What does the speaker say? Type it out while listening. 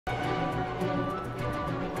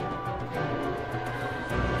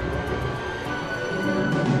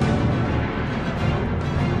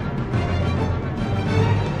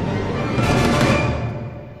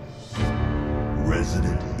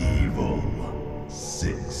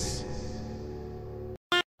6.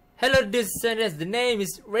 Hello descendants, the name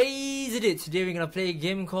is RezZaDude. Today we're gonna play a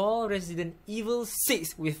game called Resident Evil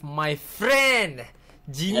 6 with my friend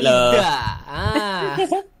Jinida.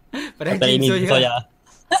 Pada Jin Soya.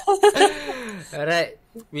 Alright,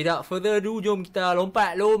 without further ado, jom kita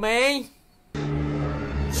lompat lo, man.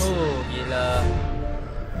 Oh, gila.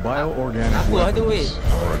 Bioorganic weapons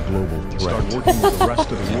are a global threat. Start working with the rest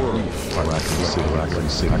of the world.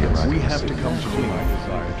 We have to come to my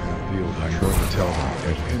desire to reveal the truth to tell them.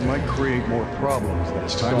 It might create more problems.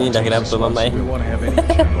 It's time to we want to have any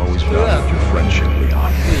chance. Always valued your friendship, Leon.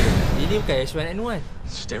 Ini bukan H1N1.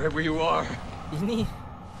 Stay right where you are. Ini.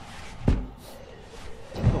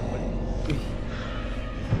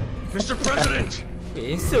 Mr. President!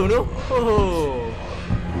 Handsome tu. Oh.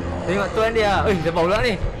 Tengok tuan dia. Siapa pula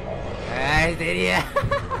ni? Itu dia.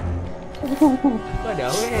 Kau ada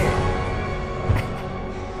weh.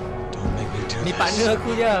 Don't make me do Ni this. partner aku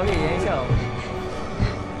je weh, yang risau.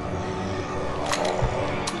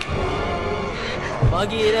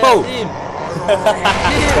 Bagi dah, Jim. Jim.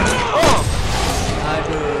 Oh.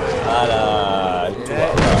 Aduh. Alah,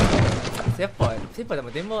 Siapa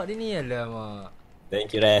tembak dia ni? Alamak.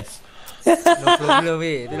 thank you, Rez. No problem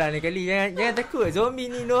weh. Itulah lain kali jangan takut. Zombie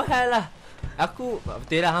ni no hal lah. Aku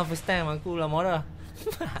betul lah first time aku lah marah.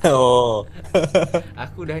 Oh.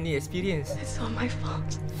 Aku dah ni experience. It's all my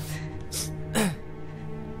fault.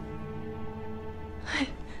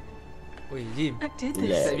 Oi, Jim. I did Yeah.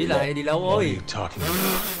 this. Tak bilang dia lawa What are weh. you talking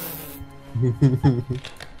about?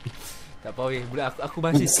 Tak apa weh. Budak aku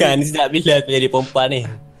masih Bukan, ni sedap bila tu jadi perempuan ni.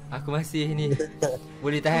 Aku masih ni.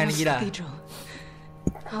 Boleh tahan lagi lah. Cathedral.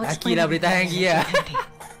 I'll Laki explain lah boleh tahan lagi lah.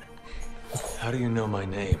 How do you know my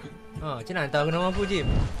name? Macam mana tahu nama aku, Jim?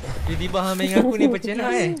 Tiba-tiba hang main aku ni macam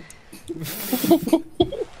mana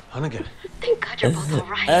Hunnigan, Thank God you're both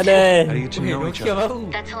alright. how Ada. do you two know each Nokia other?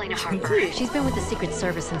 baru. That's Helena Harper. She's been with the Secret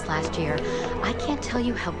Service since last year. I can't tell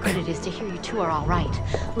you how good it is to hear you two are alright.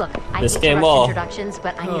 Look, I Let's hate to game rush on. introductions,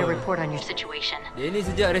 but I need a report on your situation. Dia ni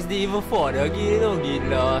sejak Resident Evil 4 dah lagi tu.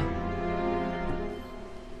 Gila.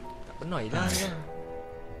 Tak pernah hilang lah.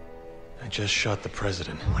 I just shot the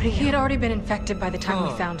president. He had already been infected by the time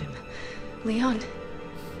we found him. Leon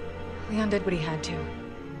did what he had to.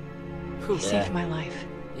 He saved my life.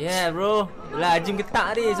 Yeah, bro. Lah, Jim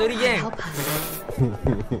ketak ni. Sorry, gang. Help us.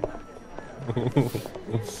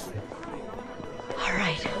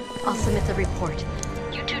 Alright, I'll submit the report.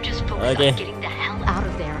 You two just focus on getting the hell out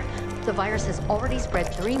of there. The virus has already spread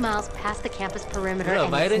 3 miles past the campus perimeter Itulah,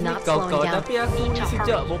 and virus it's ni not slowing kau-kau. down. Tapi aku Need ni to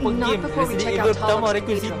sejak hurry. beberapa Not game before we Resident check Evil out pertama Tolerance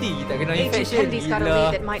Raccoon Cathedral. City. Tak kena Agent infection. Kennedy's got a lead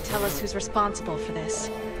Gila. that might tell us who's responsible for this.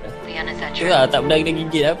 Leon, is that Tu true? lah, tak pernah kena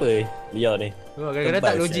gigit apa Leon ni. Kadang-kadang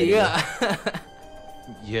tak logik juga.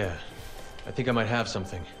 Yeah, I think I might have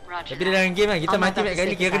something. Roger Tapi dalam game kan, kita I'll mati knock banyak out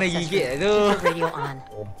kali the kira kena safe gigit access tu. room. Keep the radio on.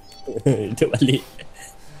 Hidup balik.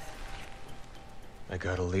 I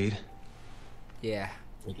got a lead. Yeah.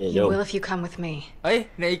 Okay, You jom. will if you come with me.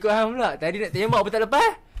 Nak ikut hang pula. Tadi nak tembak pun tak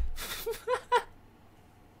lepas.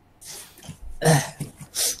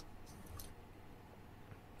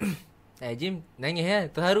 Jim, nangis ya.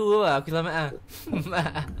 Terharu lah. Aku selamat ah.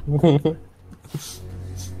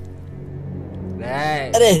 Right.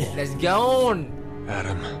 Aduh. Let's go on.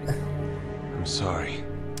 Adam, I'm sorry.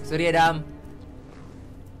 Sorry Adam.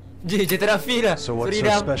 Cerita Rafi dah. So what's Sorry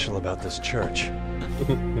so Adam. special about this church?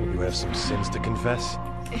 You have some sins to confess?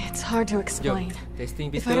 It's hard to Jom. explain.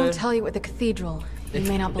 Testing If I don't pistol. tell you at the cathedral, you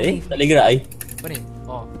may not Eh, believe tak me. boleh gerak Apa ni?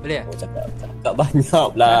 Oh, boleh ya? Oh, cakap banyak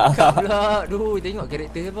pula. Cakap pula. Duh, tengok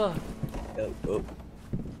karakter apa. Oh.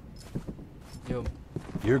 Jom.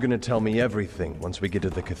 You're gonna tell me everything once we get to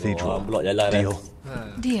the Oh, cathedral. blok jalan dah. Deal?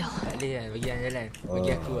 Deal. Tak boleh kan, bagi hang jalan.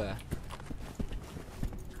 Bagi aku lah.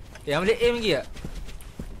 Hang boleh aim lagi tak?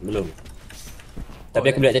 Belum. Tapi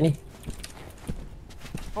aku boleh macam ni.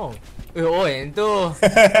 Oh. Yang tu.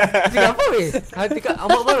 Cakap apa weh? Cakap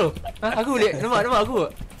amak baru. Aku boleh nampak aku.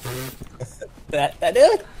 Tak ada.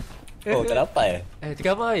 Oh, tak dapat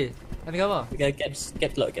Cakap apa weh? Cakap apa?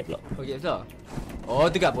 Cap lock. Okey, betul. Oh,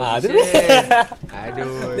 tu kat Ah, tu. position.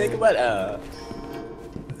 Aduh. Dia kebat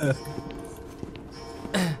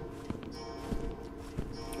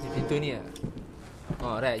Ni pintu ni ah.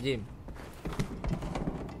 Oh, right, Jim.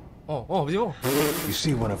 Oh, macam You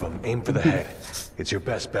see one of them, aim for the head. It's your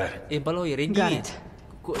best bet. Balau ya, ready. Got it.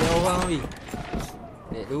 Kukuk dia orang weh.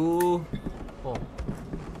 Lihat dulu. Oh.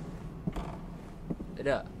 Tak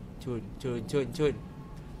ada. Cun.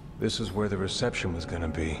 This is where the reception was gonna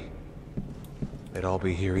be. They'd all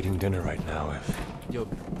be here eating dinner right now if... Jom.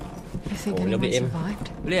 You think Oh, anyone lebih aim. survived?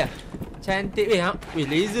 Boleh lah. Cantik weh. Weh,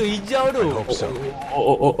 laser hijau tu. I hope so.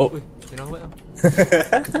 Oh. Weh, kena buat tau.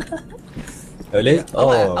 Boleh?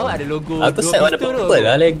 Awak ada logo Aku dua set warna pistol tu. purple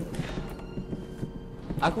lah leg.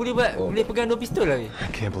 Aku boleh buat, boleh pegang 2 pistol lagi. I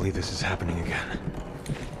can't believe this is happening again.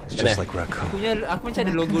 It's just like Raccoon. Aku macam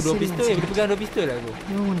ada logo 2 pistol ya, boleh pegang 2 pistol lah aku.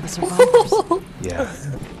 You're one of the survivors. Yeah.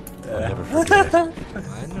 I'll never forget it.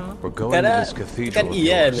 Mana? We're going to this cathedral of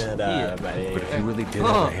yours. But if you really did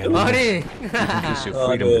have a hand in this, you can kiss your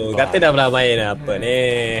freedom Aduh, kata goodbye. dah pernah main apa ni.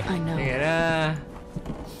 I know. Tengoklah.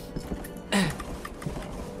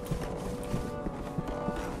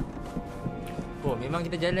 Oh, memang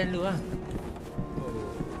kita jalan dulu lah.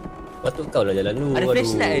 Patut kau lah jalan dulu. Ada aduh.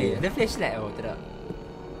 flashlight ke? Ada flashlight? Oh, tak ada.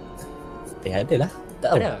 Ada lah. Tak Tak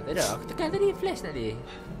tahu. ada, tak ada. Aku tekan tadi flash tadi.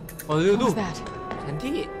 Oh, tu tu. What's that?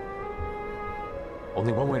 Cantik.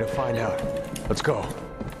 Only one way to find out. Let's go.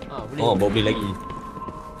 Ah, boleh. Oh, bawa beli lagi.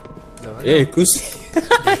 Dah, Kursi.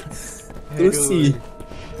 Kursi.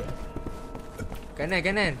 Kanan,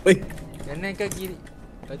 kanan. Oi. Kanan ke kiri?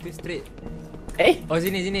 Lepas tu straight. Eh? Oh,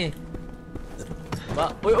 sini, sini.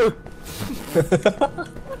 Pak, oi, oi.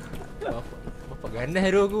 Bapak ganas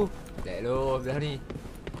tu aku. Tak lo belah ni.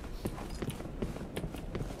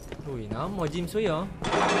 Ui, nama gym suya.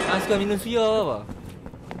 Suka minum suya apa?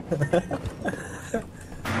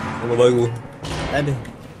 Nama baru. Tak ada.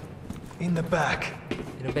 In the back.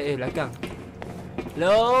 Minum baik belakang.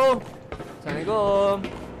 Hello. Assalamualaikum.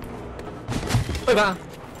 Oi, bang.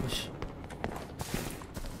 Ush.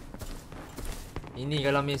 Ini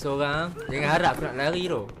kalau main seorang, jangan harap aku nak lari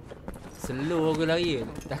tu. Slow aku lari.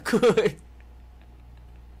 Takut.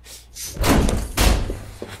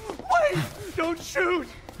 Wait! Don't shoot!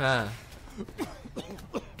 Ha.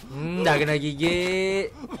 Dah kena gigit.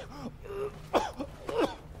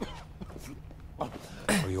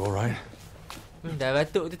 Are you alright? Dah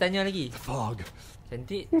batuk tu tanya lagi. The fog.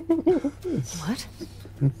 Cantik. What?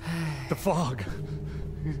 The fog.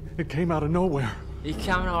 It came out of nowhere. It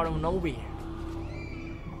came out of nowhere.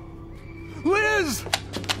 Liz!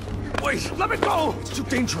 Wait, let me go! It's too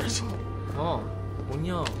dangerous. Oh,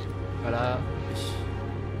 punya. Kalau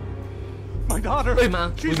My daughter, oi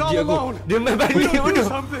mak, she's uji all aku. alone. Dia main We balik gotta do bodoh.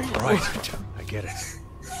 something. Alright. I get it.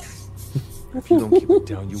 If you don't keep it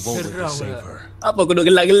down, you won't live to Seram save lah. her. Apa aku duk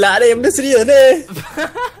gelak-gelak ni? Benda serius ni.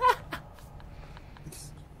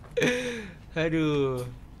 Aduh.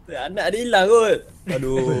 Anak dia hilang kot.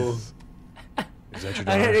 Aduh. Is that your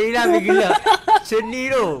Anak daughter? dia hilang dia gelap. Seni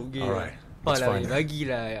tu. Alright. Oh Let's lah, find her.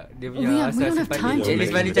 bagilah dia punya Leon, we asal don't have Pani. time to At least wait.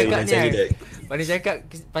 Pani cakap ni. Cari dia. Pani cakap,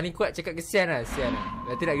 Pani kuat cakap kesian lah. Kesian lah.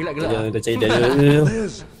 Nanti nak gelak-gelak. Jangan lah. dah cari dia dulu.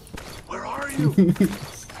 Liz, where are you?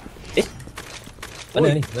 Mana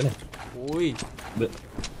ni? Mana? Oi.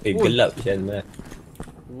 Gelap macam mana?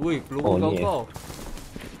 Oi, keluar Oh, ni kau.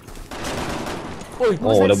 Oi,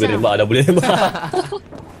 Oh, dah boleh tembak, dah boleh tembak.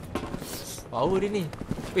 power dia ni.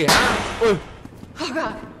 Weh, ha? Oi, Oh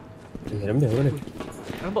God. Mana? Mana?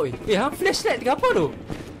 nampak weh. Weh, ha? Flashlight ke apa tu?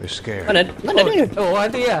 They're scared. Mana dia? Oh,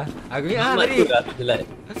 orang tu ya? Aku ingat ha Mat tadi. tu lah jelat.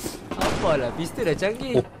 Apalah, pistol dah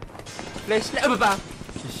canggih. Flashlight apa, bang?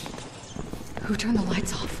 Who turned the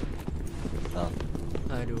lights off?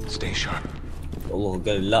 Aduh. Stay sharp. Allah,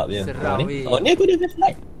 gelap je. Seram, weh. Oh, ni aku ada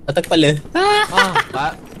flashlight. Atas kepala.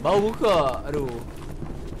 Baru buka. Aduh.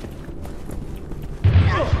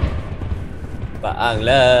 Paang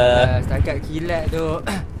lah. Setakat kilat tu.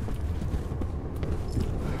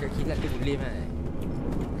 Setakat kilat tu boleh, man.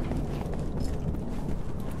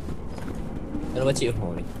 Ada pakcik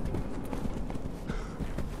oh ni.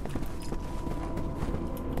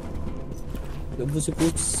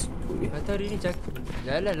 Gabus-gabus. Atau dia ni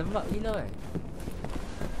jalan lembab gila kan.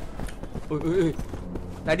 Oi.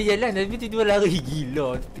 Tadi jalan tapi tiba-tiba lari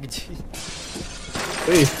gila terkejut.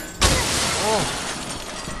 Oi. Oh.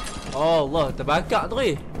 Oh Allah, terbakar tu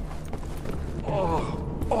eh.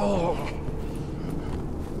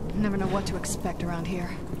 Never know what to expect around here.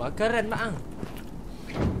 Bakaran maang.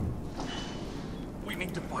 We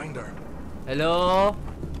need to find her. Hello.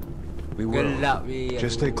 We will. Gelap weh.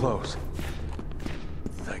 Just stay close.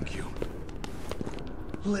 Thank you.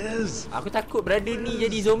 Liz! Aku takut brother ni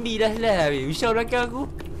jadi zombie dah lah weh. Usah belakang aku.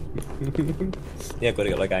 Ni aku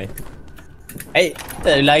dekat belakang. Tak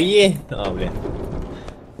ada lagi eh. Boleh.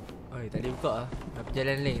 Oi, tak boleh buka ah. Nak pergi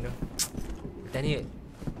jalan lain tu. Tanya ni.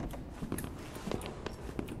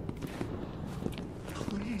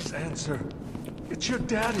 Please answer. It's your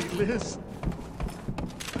daddy, Liz.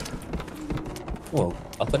 Oh,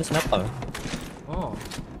 aku ada senapan. Oh.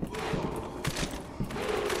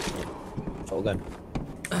 Shotgun.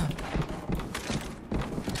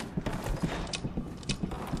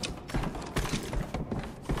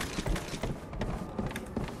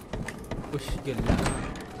 Ush, gelap.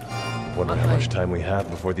 What wonder how much time we have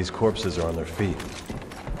before these corpses are on their feet.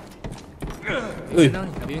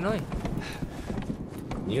 Habis mana ni?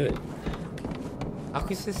 Ni kot.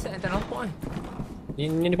 Aku sesat tak nampak ni.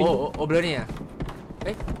 Ni pintu. Oh belah ni ah.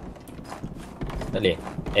 Tak boleh.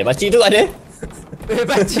 Pakcik tu ada.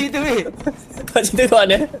 Pakcik tu Pakcik tu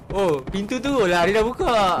ada. Oh, pintu tu lah dia dah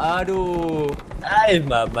buka. Aduh.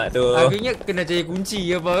 Mamat tu. Aku ingat kena cari kunci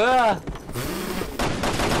ke apa lah.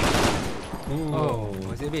 Oh,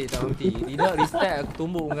 masih baik tak mati. Tidak, restart aku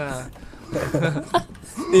tumbuk kau.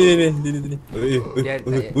 Ni.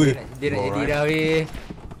 Dia nak jadi dah weh.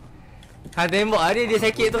 Han tembak dia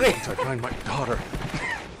sakit tu weh. I find my daughter.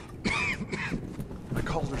 I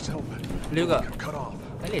called her helmet. Boleh juga? Cut off.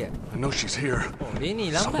 Boleh tak? I know she's here. Oh, dia ni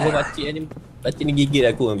Apa lambat. pakcik ni gigit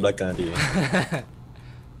aku yang belakang dia.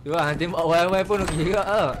 Tu lah, Han tembak wai-wai pun okey juga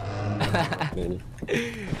tau.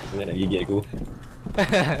 Dia nak gigit aku.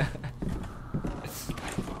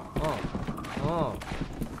 Oh.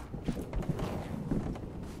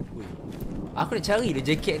 Aku nak cari dia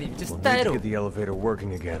jaket ni. Macam We'll style need to tu. get the elevator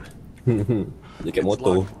working again. Jaket It's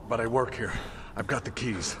motor. locked, but I work here. I've got the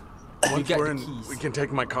keys. Once got we're the in, keys. we can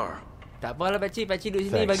take my car. Tak apalah pakcik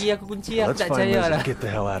duduk sini Thanks. bagi aku kunci aku Let's tak find percaya Liz lah. and get the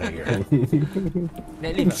hell out of here.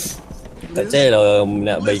 Naik lift tak? Tak percaya lah orang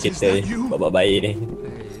nak bagi Liz, is kereta that you? bapak baik ni.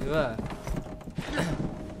 Tu lah.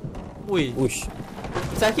 Ui, Ush.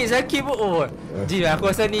 sakit pun. Oh, Jim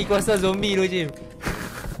aku rasa ni kuasa zombie tu Jim.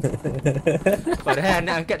 Padahal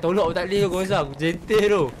nak angkat tolak pun tak boleh aku rasa. Aku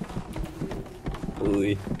jentih tu.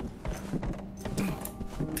 Ui.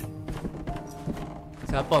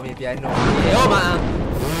 Siapa punya piano ni? Oh mak.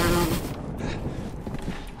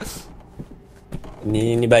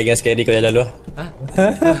 Ni bahagian scary kau jalan dulu. Ha?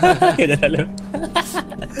 Kau jalan dulu.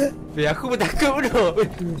 Aku pun takut pun tu.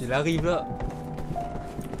 Dia lari pula.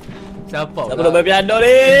 Siapa Siapa nak main piano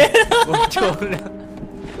ni? Bocor lah.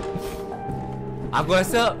 Aku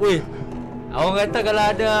rasa, orang kata kalau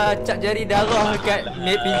ada cap jari darah kat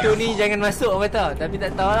pintu ni jangan masuk orang kata. Tapi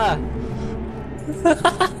tak tahulah.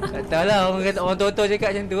 Tak tahulah orang kata, orang tua-tua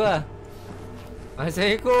cakap macam tu lah.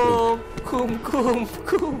 Assalamualaikum. Kum.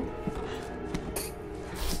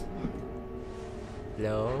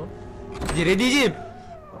 Hello. Jim, ready Jim?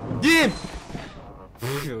 Jim!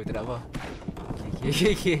 Tak nak apa.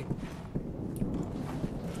 Okay.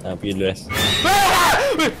 Pergi dulu Res.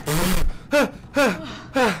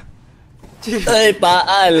 Jim. Pak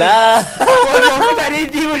Allah. Bodoh aku tak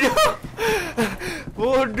ready bodoh.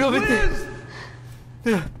 Bodoh betul.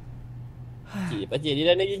 Pakcik dia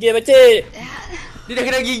dah nak gigit pakcik. Dia dah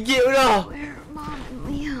kena gigit bodoh. Where are Mom and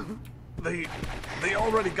Liam? They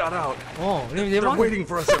already got out. Oh, ni They're memang. waiting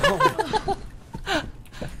for us at home.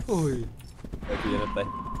 Oi. Pakcik dah lepas.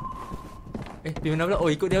 Pergi mana pula? Oh,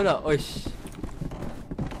 ikut dia pula. Oish.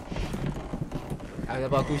 Aku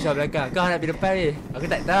tak aku usah belakang. Kau nak pergi depan ni. Aku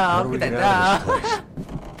tak tahu. How do Aku we tak get out of this tahu. place?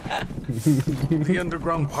 The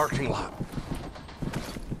underground parking lot.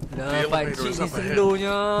 Dah pakcik ni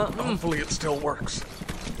slownya. Hopefully it still works.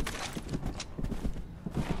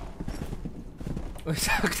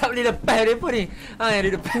 Aku tak boleh lepas mereka ni. Yang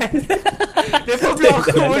di depan. Mereka blok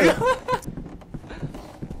aku bodoh.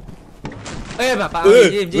 Bapak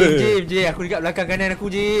Jim. Aku dekat belakang kanan aku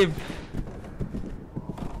Jim.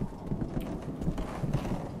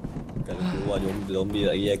 Kalau keluar zombie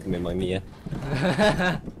lagi aku memang ni lah.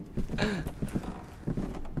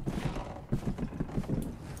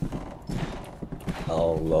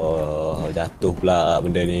 Allah, jatuh pula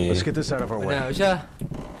benda ni. Let's get this out of our way. Mana Usha?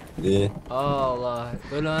 Dia Allah,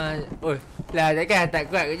 tolong. Oi, lah takkan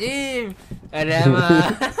tak kuat ke Jim? Ada mah.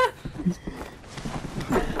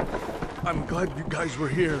 I'm glad you guys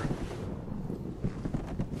were here.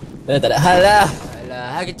 tak ada hal lah.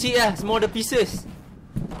 Alah, hal kecil lah. Semua ada pieces.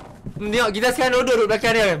 Tengok kita sekarang duduk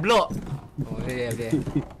belakang dia. Blok. Oh, dia.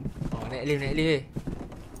 Oh, naik lift.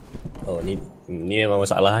 Oh, ni memang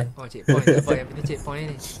masalah. Oh, checkpoint. Apa yang penting checkpoint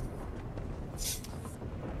ni.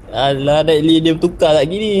 Alah, dia bertukar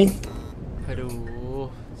lagi ni. Aduh.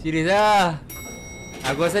 Serius lah.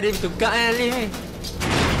 Aku rasa dia bertukar lift ni.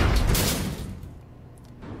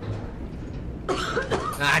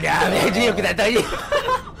 Dah Jim, aku tak tahu je.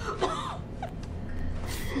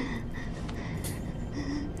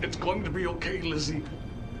 It's going to be okay, Lizzie.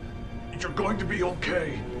 You're going to be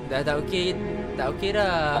okay. Dah tak okey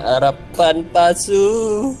dah. Harapan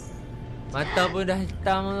palsu. Mata pun dah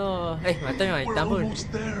hitam tu. Mata memang hitam We're pun. almost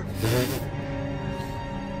there.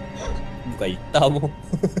 Bukan hitam. Oh,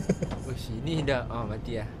 sini dah. Oh,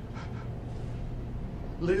 mati lah.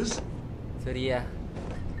 Liz, Sorry lah.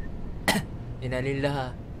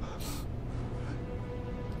 Innalillah.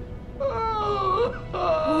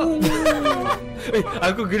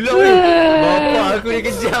 Aku gelak weh. Bapak aku ni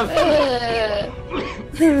kejam.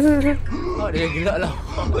 Oh, dia gelak lah.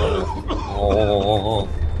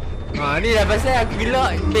 Ni dah pasal aku gelak.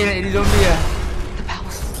 Dia nak jadi zombie lah.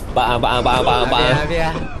 Bang.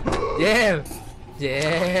 Habis.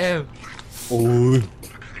 Jam. Ui.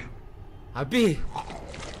 Habis.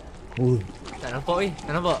 Tak nampak weh.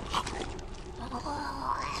 Tak nampak.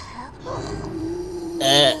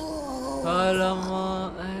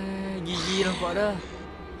 Alamak. Gigi nampak dah.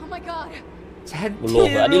 Oh my god. Cantik. Belum.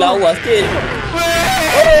 Dia lawa sikit.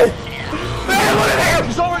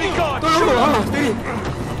 He's already gone! Tolong. Steady.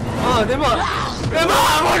 Tembak.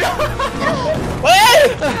 Bodoh. Weh!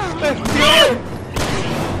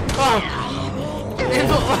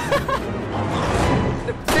 Tembak.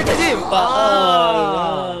 Dekat Jim.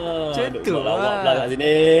 Macam tu Lawak pula kat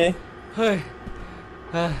sini.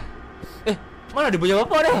 Mana dia punya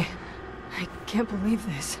bapak dah? I can't believe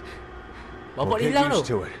this. Bapak We'll hilang get tu.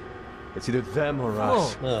 used to it. It's either them or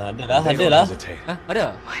us. Ada They don't lah. hesitate.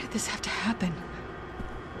 Ada? Why did this have to happen?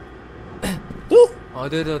 Tu.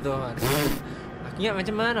 Tu. Aku ingat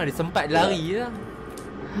macam mana dia sempat lari je. I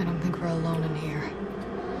don't think we're alone in here.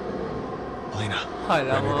 Elena,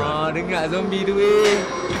 Alamak, dengar zombie tu weh.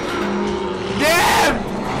 Damn!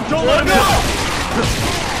 Don't let him in!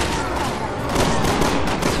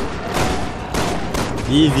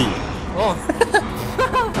 Easy.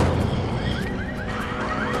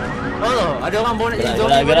 Oh, ada orang bawa nak jadi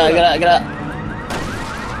zombie. Gerak.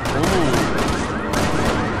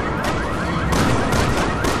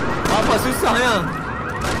 Apa susahnya?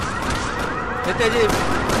 Kata je.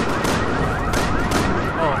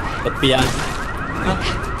 Oh, Tepian.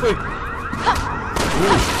 Oi.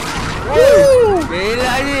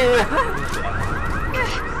 Bela je.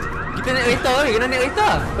 Kita naik kereta ni, kena naik kereta.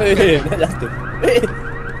 Nak jatuh.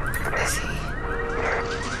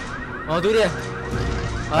 Oh, tu dia.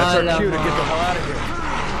 That's our cue to get the hell out of here.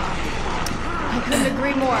 I couldn't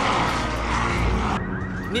agree more.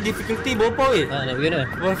 Ni difficulty berapa weh? Nak pergi mana?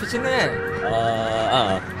 Professional kan?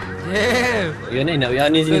 Yeah. Pergi mana? Nak pergi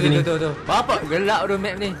mana sini? Tu. Bapak gelap tu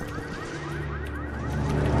map ni.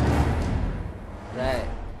 Right.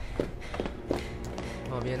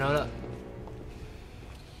 Oh, biar nak pula.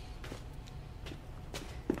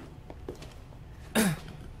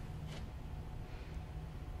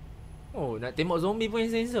 Oh, nak tembak zombie pun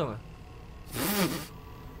sensor.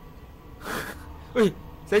 Oi,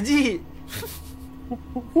 Saji.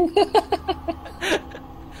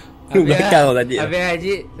 Belakang tadi. Habis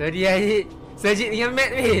Haji. Sorry Haji. Saji dengan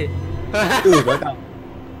Matt ni. Tu belakang.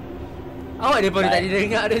 Awak daripada tadi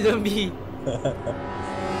dengar ada zombie.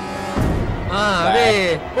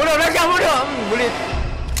 Habis. Bodoh belakang bodoh. Boleh.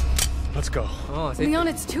 Let's go. Oh, Leon,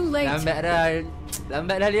 it's too late.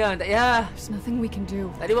 Lambat dah Leon. Tak payah. There's nothing we can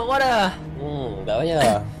do. Tak ada buat dah. Tak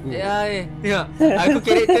payah. Ya, tengok. Aku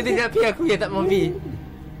karakter dia nak pergi, aku yang tak mau pergi.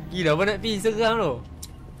 Gila apa nak pergi, seram tu.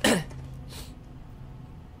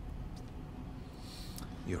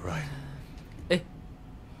 You're right. Okay.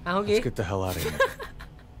 Let's get the hell out of here.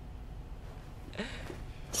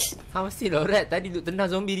 Mesti lah Rat. Tadi duduk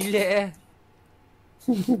tenang zombie relax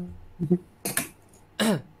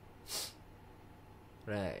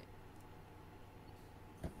Right.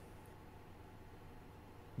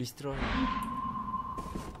 Destroy.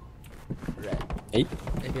 Right.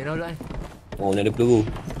 Biar nak pula ni. Oh, ni ada peluru.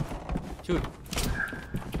 Cun.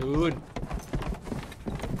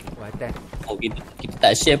 Atas. Oh, kita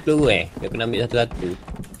tak share peluru Dia kena ambil satu-satu.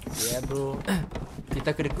 Ya bro.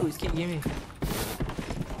 Kita kena recruit sikit game ni.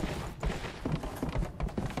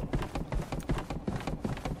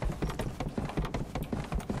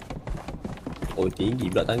 Oh, tinggi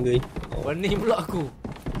pula tangga ni. Pening pula aku.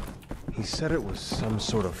 He said it was some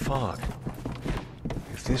sort of fog.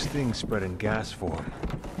 If this thing spread in gas form,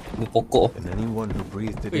 pokok. and anyone who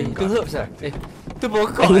breathed it in Tu got herbs lah. infected. Tu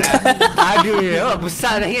pokok lah. Aduh ya,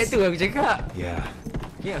 besar dah ingat tu aku cakap. Yeah.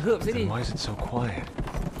 Ingat herbs tadi. Then why is it so quiet?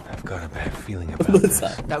 I've got a bad feeling about this.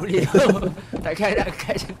 Tak boleh. Takkan nak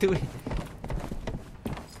kat macam tu ni.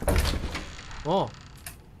 Oh.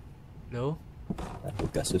 Hello.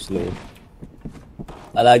 Buka so slow.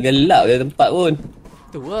 Alah, gelap dia tempat pun.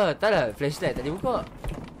 Tu lah. Tak lah. Flashlight tak boleh buka.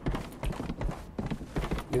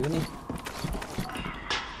 Dia ni.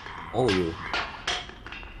 Oh, yo.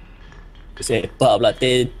 Sepak pula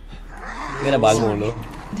Tin. Dia dah bangun tu.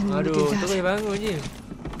 Aduh, terus bangun je.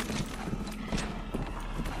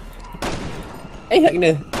 Tak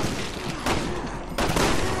kena.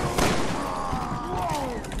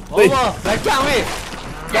 Allah, belakang weh.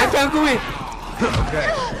 Belakang aku weh.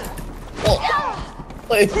 Oh.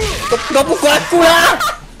 Oi, kau pukul aku lah.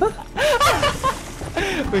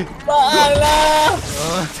 Banglah.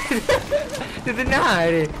 Oh. Dia tenang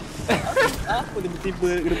ni. Apa tiba-tiba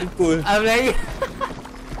kena pukul? Apa lagi?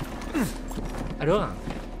 Ada orang?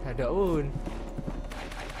 Tak ada pun.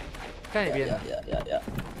 Kan biar. Ya.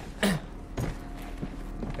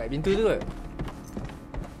 Kat pintu tu kot.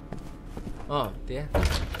 Oh, betul ya.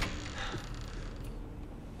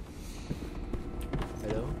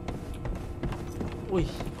 Hello. Ui.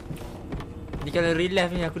 Ni kalau real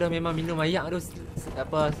life ni aku dah memang minum ayak tu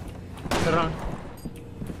apa serang.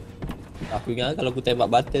 Aku ingat kalau aku tembak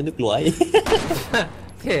button tu keluar air.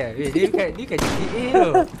 Dia kat GTA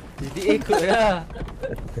tu. GTA kot lah.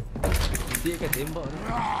 GTA kan tembak tu.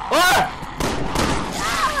 Oh!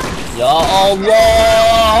 Ya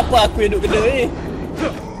Allah, apa aku yang duk kena ni?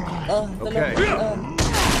 Okay.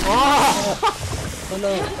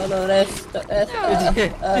 Tolong, Rez.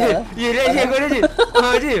 Ya, dah kau dah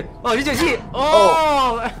je. Oh, cucuk sikit.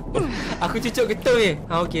 Oh. Aku cucuk ketul ni.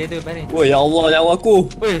 Okey tu lepas ni. Woi, ya Allah, nyawa aku.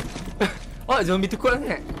 Woi. Oh, zombie tu kuat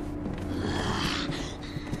sangat.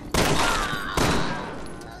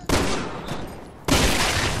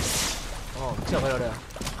 Oh, macam kalau dah.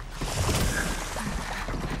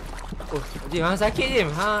 Oh, Jim, hang sakit Jim.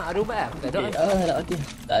 Hang ada ubat tak? Tak ada. Tak okey.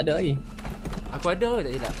 Tak ada lagi. Aku ada ke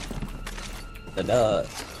tak silap? Tak ada.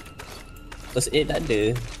 First aid tak ada.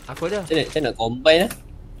 Aku ada. Saya nak combine lah.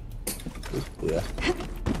 Lupa lah.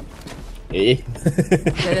 Duit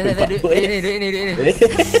ni.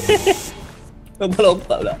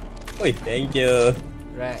 Lompat pula. Oi, thank you.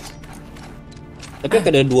 Right. Tapi aku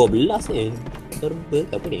ada 12 ni. Serba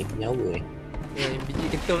ke apa ni? Nyawa ni.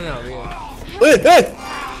 Biji ketum tau. Hei!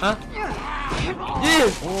 Ha? Jim!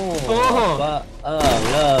 Oh. Lah.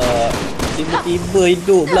 Tiba-tiba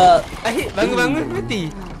hidup pula. Bangun mati.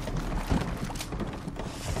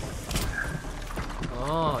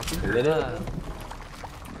 Oh, cinta lah.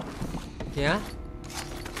 Okay, ha?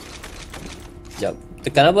 Sekejap.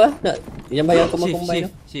 Tekan apa? Nak yang bayar combine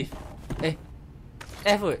tu? Shift.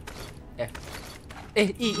 F kot. F.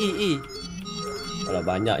 E. Alah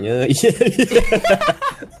banyaknya.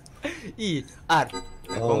 E. R.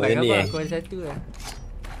 Oh, Combine ini apa? Aku ada satu lah.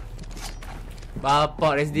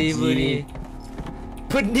 Bapak RezZaDude ni.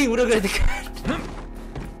 Pening budak kena tekan.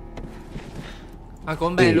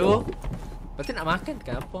 Combine dulu. Lepas tu nak makan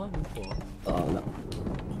tekan apa? Lupa.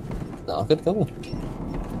 Nak makan tekan apa?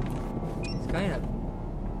 Sekarang nak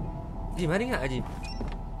Jim, mari ingat Jim?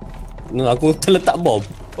 Aku terletak bom.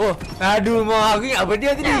 Oh, aduh mak, aku ingat apa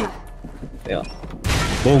dia tadi? Tengok.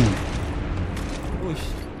 Boom. Uish.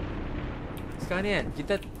 Sekarang ni kan,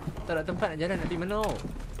 kita tak ada tempat nak jalan, nak pergi mana?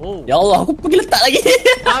 Oh. Ya Allah, aku pergi letak lagi.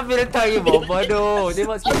 Ambil letak lagi, bodoh.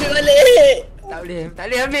 Tengok sikit. Ambil balik. Tak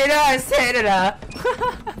boleh ambil dah, set dah dah.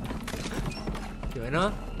 Di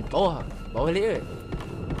mana? Bawah balik ke?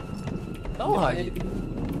 Bawah je.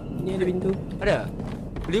 Ni ada pintu. Ada?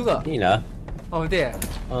 Boleh buka? Ni lah. Oh, betul ya?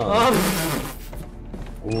 Allah.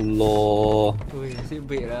 Ui, nasib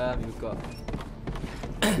baik lah ambil buka.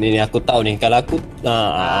 Ni aku tahu ni. Kalau aku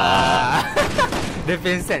Dia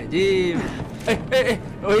pensan, Jim.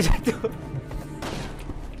 Oh, jatuh.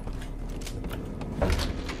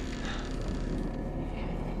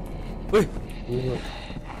 Weh.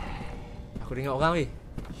 Aku dengar orang weh.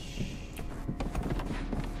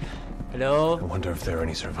 Hello. I wonder if there are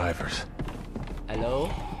any survivors.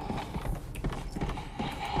 Hello.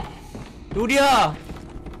 Tu dia.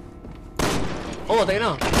 Oh, tak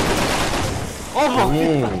kena. Oh.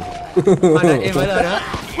 Mana mana dah.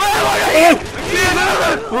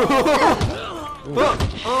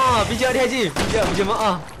 Oh, bijak dia Haji. Bijak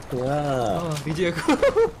berjemaah. Wah. Oh, bijak aku.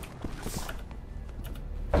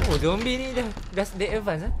 Oh, zombie ni dah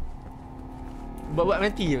advance ah. Buat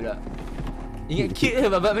mati pula. Ingat cute ke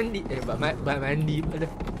buat mandi? Buat mandi pula.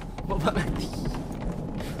 Buat mandi.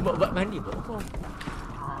 Buat mandi buat apa?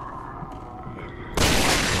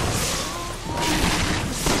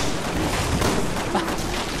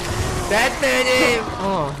 Settle je.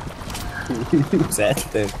 Oh.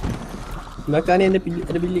 Settle. Belakang ni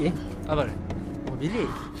ada bilik eh. Apa ni? Oh,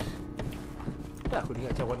 bilik. Tak aku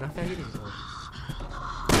dengar macam warna nafas gini.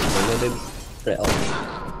 Mana ada red out.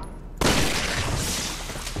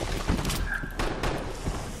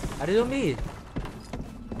 Ada zombie.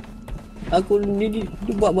 Aku ni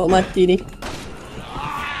buat mati ni.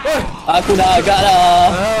 Oh, aku dah agak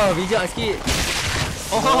dah. Oh, bijak sikit.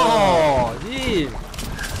 Oh, Jim.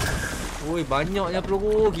 Oi, banyaknya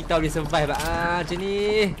peluru. Kita boleh survive macam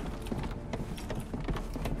ni.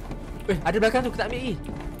 Ada belakang tu, kita ambil lagi.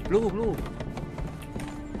 Peluru.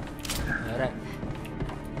 Alright.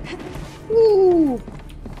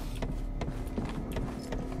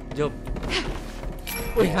 Jom.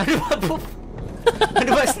 Oi, ada apa? Ada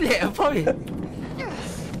buat Flat apa weh?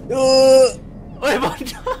 Oi,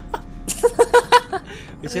 bodoh.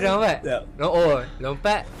 Macam mana buat?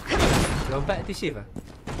 Lompat. Lompat tu shift ah?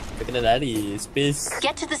 Kita kena lari. Space.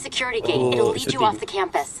 Get to the security gate. It'll lead you off the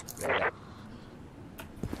campus.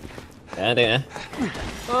 Tengok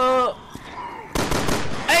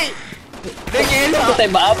Dia gelak. Kau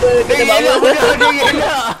tembak apa? Kau tembak apa? Dia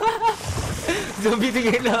gelak. Zombie tu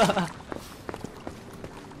gelak.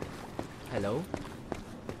 Hello?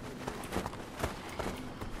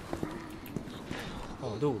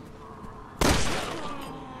 Oh, tu.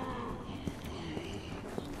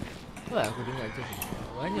 Wah, aku dengar tu.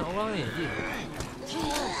 Banyak orang ni.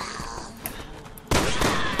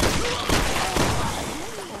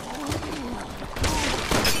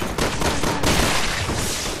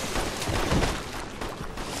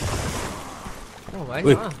 Oh,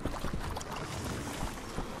 banyak lah.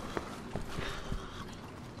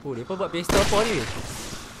 Oh, mereka buat pesta apa ni?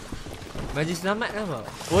 Majlis selamat lah apa?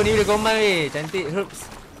 Oh, ni boleh combine weh. Cantik herbs.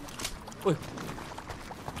 Oh.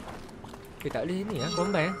 Tak boleh ni lah.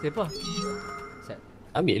 Combine siapa?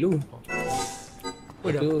 Ambil lu. Oh,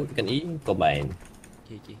 dah. Tu tekan E, combine.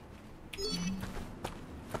 Okay.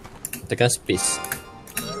 Tekan space.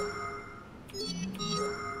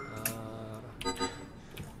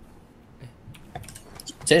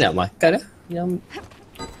 Saya nak makan lah. Yang...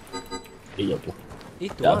 ya tu.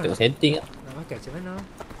 Itu dah lah. tengok setting lah. Nak makan macam mana?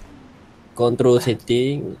 Control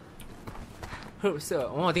setting. Herbs lah.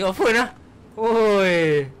 Oh, tengok phone lah.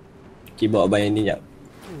 Oi. Keyboard abang ni jap.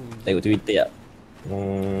 Tengok Twitter jap.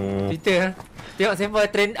 Twitter lah. Tengok siapa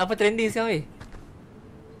trend, apa trending sekarang weh?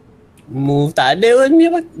 Move tak ada pun ni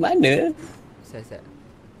mana? Sat.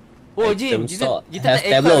 Oh, Jim, kita tak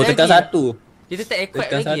tab equip low, lagi. tekan satu. Kita tak equip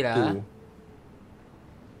Tekan lagi satu. lah.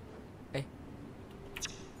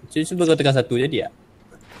 Cuba kau tekan satu jadi tak?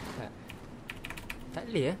 Tak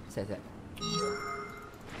boleh ya? Sat.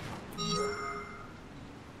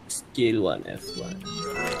 Skill 1 F1.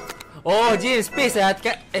 Oh, Jim, space lah.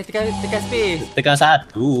 Tekan space. Tekan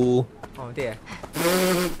satu. Oh, betul ya?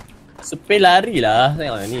 Space lari lah.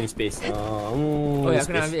 Tengok ni space. Oh,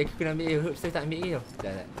 aku nak ambil herbs tu tak ambil lagi tau.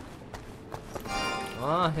 Dah.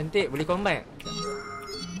 Oh, cantik. Boleh combine.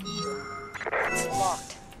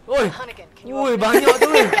 Oi, banyak tu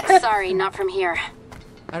weh. Sorry, not from here.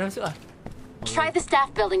 Ada masuk lah. Try the staff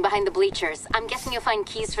building behind the bleachers. I'm guessing you'll find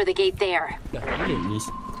keys for the gate there. Dah, boleh.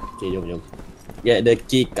 Okay, jom. Get the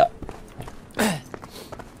key cup.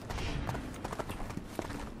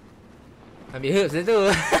 Ambil herbs dah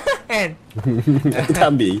tu. Kan? Aku tak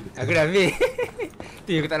ambil. Aku dah ambil.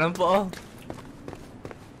 Tu aku tak nampak tau.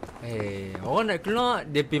 Orang nak keluar,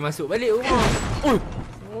 dia pergi masuk balik rumah.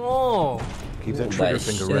 Oh. Keep that trigger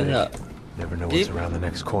finger ready. Never know what's around the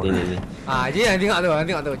next corner. Dia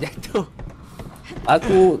tengok tu, jatuh.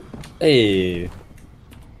 Aku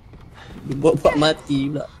buat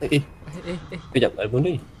mati pula. Kejap, ada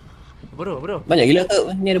benda ni. Bro. Banyak gila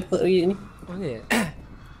herb ni, ada herb lagi ni. Oh ni.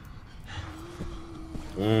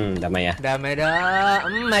 Damai lah. Damai dah.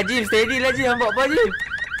 Jim, steady lah Jim. Buat apa Jim?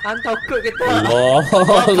 Takut ke tak? Oh,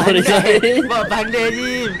 sorry. Buat pandai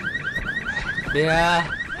Jim. Dia.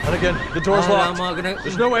 And again, the door's locked.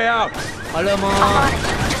 There's no way out. Alamak.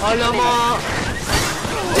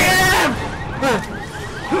 Jim!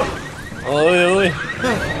 Oi.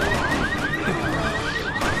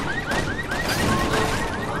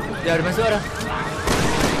 Dia ada masuk dah.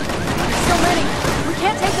 So many. We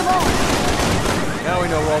can't take them all. Now we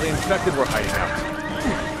know where all the infected were hiding out.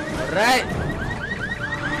 Alright.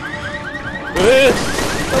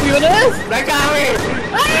 Kau pergi mana? Belakang weh.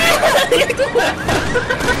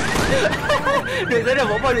 Duduk sana,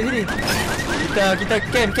 bawa duduk sini. Kita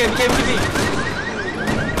camp sini.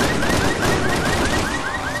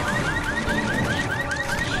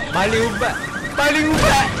 Paling ubat apa paling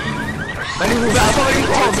ubat?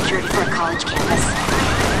 Security for a college campus.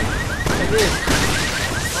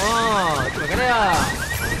 Oh, itu makan dia.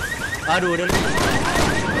 Aduh, dah lebih.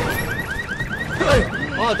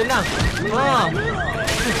 Oh, tenang.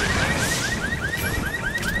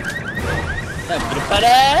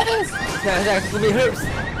 Berpadas. Saya aku ambil herbs.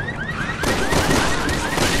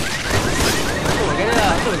 Tu makan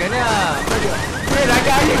dia.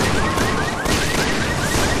 Belakang ni.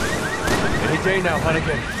 Any day now,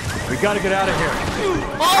 Hunnigan. We gotta get out of here.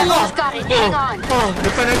 Allah. Almost got it. Hang on.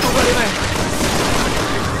 Depan aku boleh main.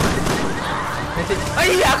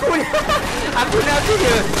 Aku nak tu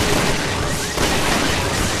je.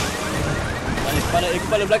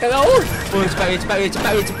 Kepala belakang kau. Oh, cepat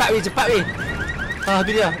weh.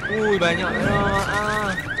 Tu dia. Ui, banyak.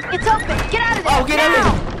 It's open. Get out of there. Okay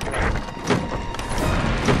dah.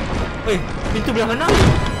 Pintu belah mana?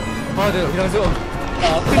 Oh tu, hilang zoom.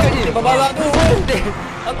 Aku tak boleh barang tu.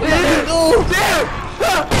 Aku tak boleh tu.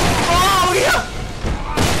 Oh, pergi dah.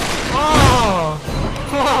 Oh.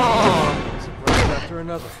 After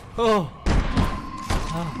another. Oh.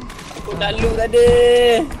 Aku nak loot tadi.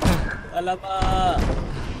 Alamak.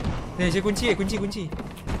 Ni saya kunci.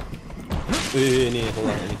 Ni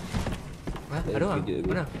orang ni. Ha, ada orang?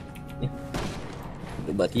 Mana?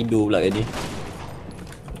 Lepas tidur pula tadi.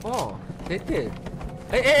 Oh, settle.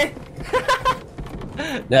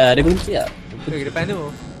 Dah ada kunci tak? Pergi depan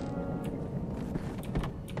tu.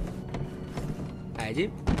 Hai,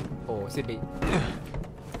 Jim. Oh, sedih.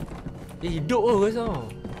 Hidup ke rasa?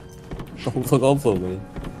 Confirm ni.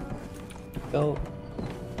 Kau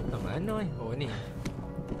mana ni? Oh, ni.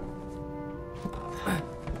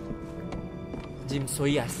 Jim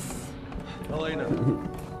Soyas. Elena.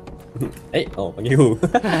 panggil aku.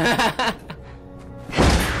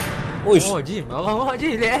 Uish. Oh, Jim. Awak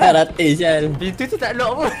Jim. Lihat. Tak rata sial. Pintu tu tak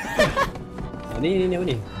lock pun. Ni apa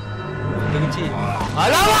ni? Dia kunci.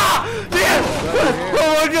 Alamak! Jim!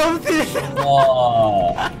 Oh, dia mesti.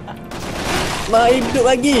 Wah. Mak hidup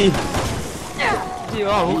lagi. Jim,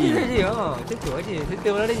 mungkin lah Jim. Macam tu lah Jim. Settle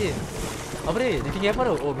pula dia Jim. Apa dia? Dia tinggal apa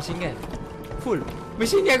tu? Oh, machine gun. Full.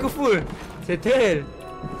 Machine gun aku full. Settle.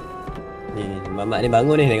 Ni, mamak ni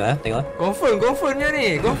bangun ni tengok. Confirm je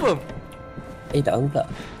ni. Confirm. Tak bangun pula.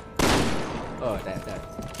 Oh, tak.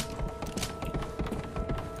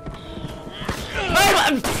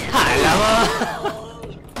 Alamak.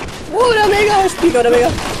 Dah megang. Speaker dah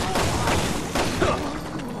megang.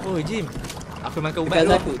 Oh, Jim. Aku makan ubat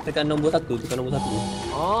dulu. Tekan nombor 1.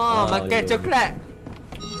 Oh, makan coklat.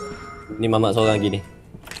 Ni mamak seorang lagi ni.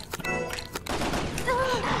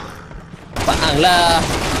 Paang lah.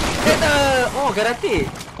 Oh, karate.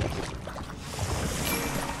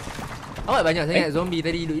 Awak banyak sangat zombie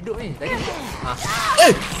tadi hidup-hidup ni. Tadi.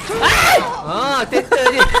 Tetel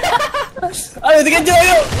je. Ayo terkejut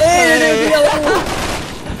ayo.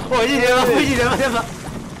 Oh, Jim dia nampak.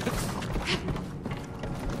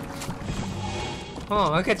 Oh,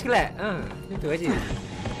 makan coklat. Itu aja.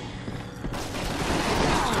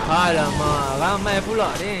 Alamak, ramai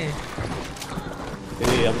pula ni.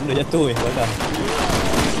 Apa benda jatuh ni? Bakar.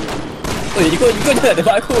 Ikut je nak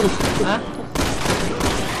dapat aku. Ha?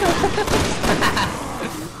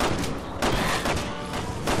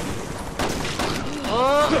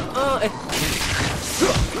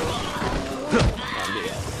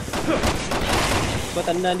 Kau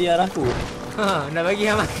tanda di arahku. Nak bagi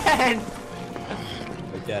hang makan.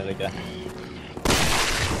 Lekas.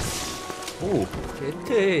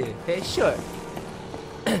 Betul. Headshot.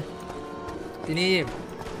 Sini, Jim.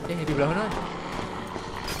 Di belah mana?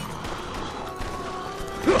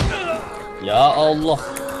 Ya Allah.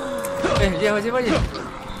 Dia macam mana?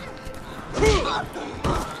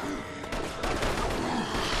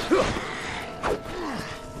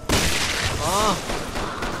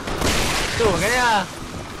 Tu kan dia.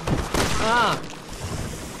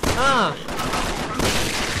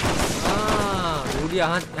 Dia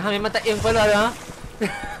memang tak aim kepala dia.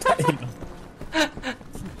 Tak aim.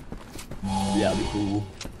 Biar aku.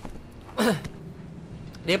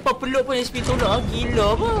 Depa peluk pun HP tolak.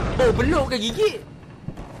 Gila apa? Oh, peluk ke gigit?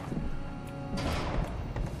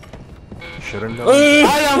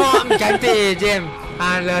 Alamak, cantik Jam.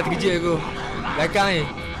 Alah, terkejut aku. Belakang ni.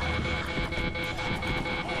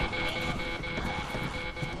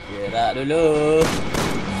 Gerak dulu.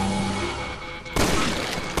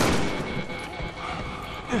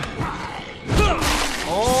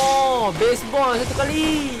 Oh, baseball satu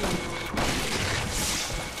kali.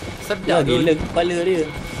 Sedap tu. Gila kepala dia.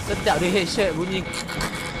 Sedap dia headshot bunyi.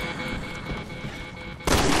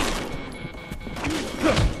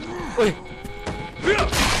 Oi.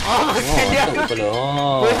 Makan dia.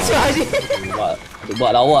 Bocah je.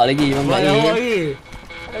 Buat lawak lagi memang Buat ni. lawak lagi.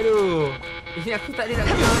 Aduh. Ini aku tak ada nak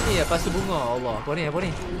kena ni. Pasu bunga. Allah. Apa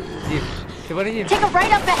ni? Jim. Siapa ni Jim? Take a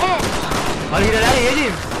right up ahead. Mari dah lari ya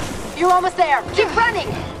Jim. You're almost there. Keep running.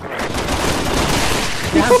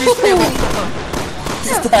 Dia hampir stay.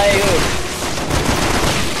 Style.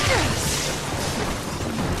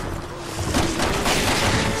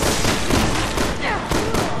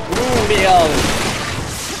 Biar.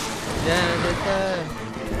 Jangan datang.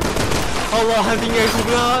 Allah, tinggal aku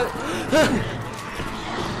pula.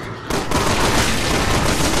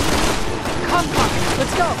 Come on,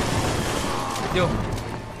 let's go. Jom.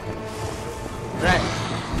 Right.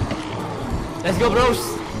 Let's go,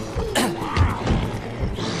 bros.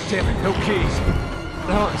 Damn it, no keys.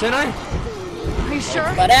 Macam mana? Are you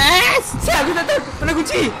sure? Panas. Siap, aku tak tahu. Mana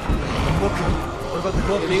kunci? What about the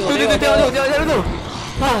glove? Tu. Tengok tu.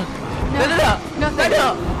 No. Tak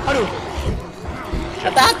ada. Aduh.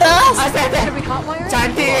 Atas. Are we caught wire?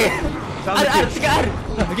 Cantik. Ar, tiga ar.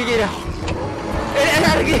 Okey dah. Ada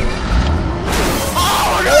lagi.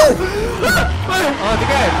 Oh, no. Oh,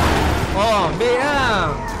 tiga. Oh, ambil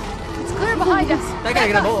lah. It's clear behind us. Takkan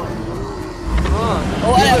kena bawa.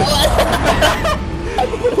 Oh, ada.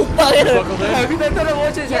 Aku pun lupa kan. Aku tak tahu nak bawa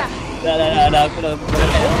macam mana. Dah aku dah.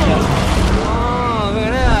 Oh,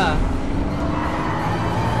 kena.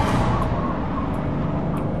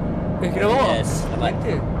 Kena bawa. Yes, selamat.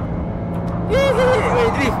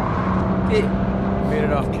 Wait, drift. Made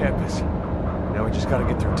it off campus. Now we just gotta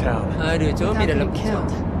get through town. Aduh, Without comel dalam getting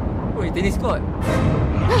killed. Woi, tennis court.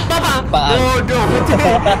 Bang. Bodoh.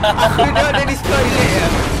 Aku dah tennis court ni.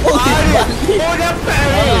 Oh, dapat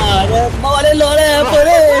ni. Dia bawa dia lock lah apa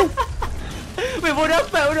ni. Weh, baru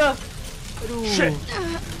dapat udah. Aduh. Shit.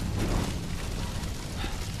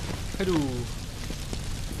 Aduh.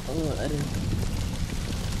 Oh, ada.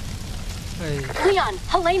 Hai. Leon,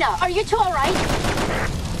 Helena, are you two alright?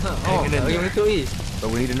 Oh, yang itu ni. But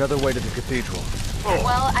we need another way to the cathedral.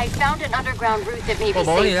 Well, I found an underground route that may be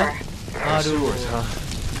bawah ni lah. safer. Aduh. Sewers, huh?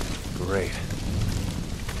 Great.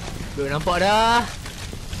 Duk nampak dah.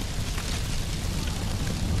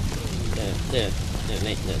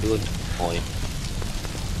 Naik turun. Oh ni.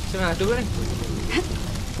 Macam mana turun ni?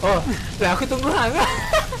 Oh, lah aku tunggu hang lah.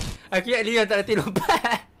 Aku ingat Leon tak letih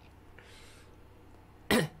lompat.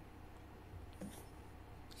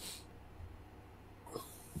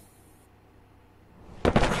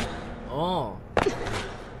 Oh.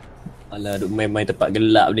 Alah, duk main-main tempat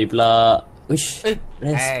gelap ni pula. Uish.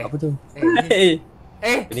 Rez, apa tu?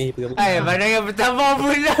 Ni pegang. Pandangan pertama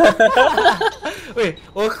pula. Weh,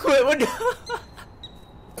 awkward bodoh.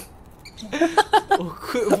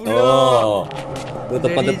 Awkward pula. Oh. Tu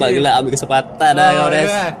tempat-tempat gelap ambil kesempatan dah kau,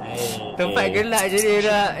 Rez. Tempat gelap jadi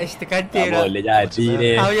dah. Terkantil Tak dah. boleh jadi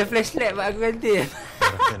ni. Kau punya flashlight buat aku kantil.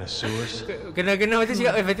 In a sewers. Kena macam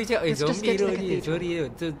cakap. Lepas tu cakap, Let's just zombie get to tu the je. cathedral. Sorry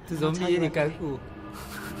tu. Tu zombie je dekat aku.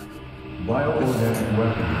 Bioorganic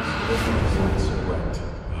weapons is a threat.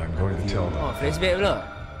 I'm going to tell Oh, them flashback pula.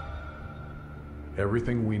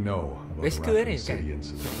 everything we know about the Rescue Raccoon ni kan? City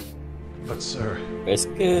incident. But sir, Rez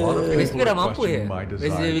a ke? lot of Rescue people dah are mampu questioning je. my Resident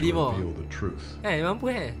desire Evil to 5. reveal the truth. Mampu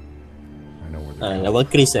I know where Ah, they're lawan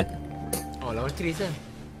Chris eh. Oh, lawan Chris lah.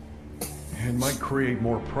 It might create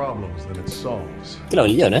more problems than it solves. Ke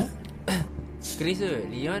lawan Leon eh? Chris tu,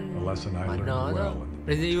 Leon A lesson I learned mana well. tau?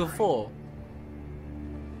 Resident Evil 4.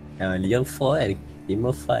 Leon 4 kan?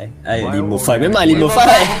 5-5. Bioorganic 5-5. Memang 5-5. are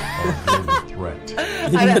a real threat.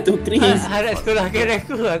 Lima tu Chris. Harap sekolahkan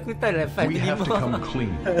aku tak dapat We have to 5. come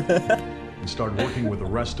clean and start working with the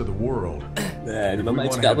rest of the world. Nah, If we Mamat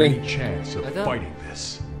want to cakap have apa? any chance of Ada. fighting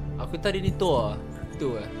this. Aku tadi ni Thor.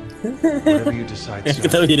 Tu lah. Whatever you decide, Aku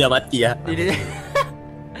sir. tahu dia dah mati lah. Dia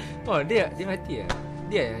Oh, dia mati lah.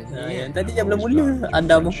 Dia Yang yang tadi yang Always mula-mula value your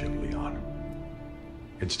Adam. friendship, Leon.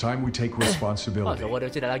 It's time we take Oh, responsibility so dia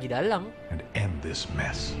macam dah lagi dalam. and end this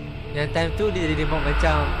mess. Yang time tu dia jadi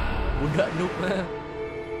macam budak noob lah.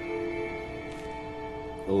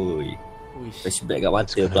 Oi. Uish. Flashback kat mata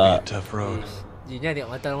It's gonna be pula. a tough road. Jinya tengok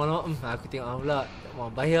mata lama-lama. Aku tengok pula. Wah,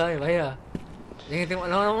 bahaya ni, bahaya. Jangan tengok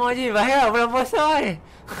lama-lama je. Bahaya bulan puasa ni.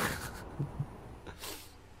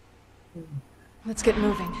 Let's get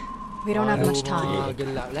moving. We don't have much time.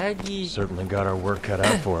 Gelap lagi. Certainly got our work cut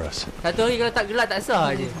out for us. Satu hari kalau tak gelap tak sah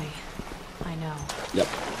je. Believe me, I know. Yap.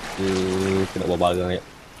 Kena bawa barang ya.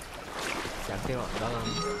 Siap tengok barang.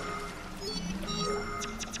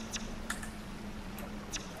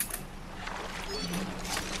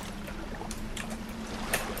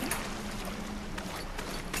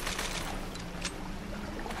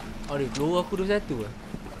 Oh, dia blow aku 21 lah.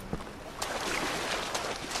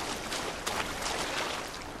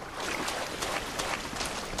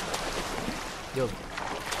 Jom.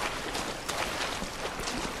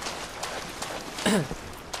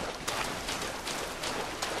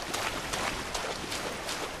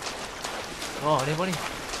 Oh, ni apa ni?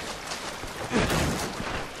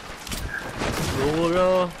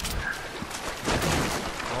 Bro.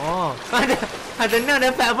 Oh, ada nak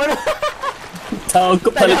dapat apa tu? Tahu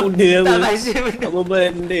kepala kuda Tak apa. pasti benda. Apa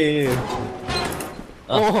benda.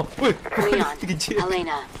 Oh, weh. Leon, Terkejut.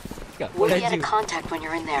 Helena, Cakap, we'll bola be out je. of contact when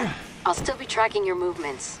you're in there. I'll still be tracking your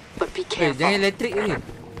movements, but be Jangan careful. elektrik ni.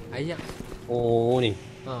 Ayam. Oh ni.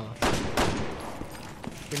 Ha.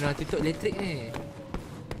 Kena tutup elektrik ni.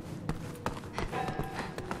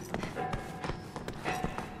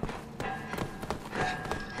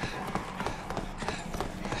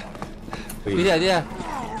 Dia.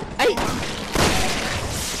 Ai.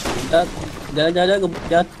 Jangan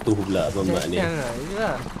jatuh pula mamat ni. Jangan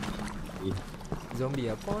lah.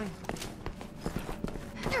 Zombie apa ni?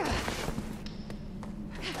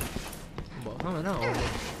 Bawa mana? Oh.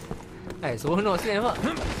 Seronok sini nampak.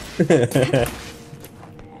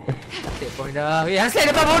 Take point dah.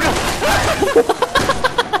 Haslet depan bodoh.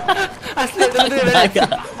 Haslet betul-betul balik.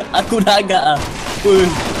 Aku dah agak ah.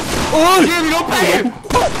 Oh, dia lompat.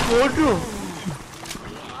 Bodoh.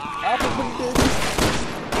 Apa benda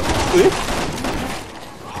ni?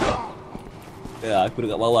 Aku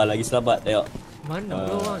dekat bawah lagi selamat tengok. Mana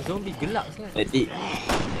orang zombie gelap sangat. Edik.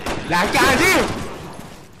 Lagak dia.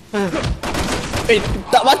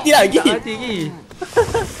 Tak mati lagi. Tak mati lagi.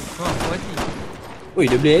 Mati. Oi,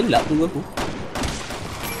 dia boleh elak tu aku.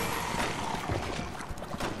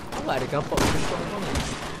 Nampak ada kapok bentuk kau ni.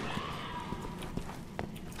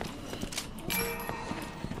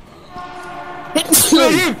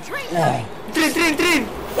 Train.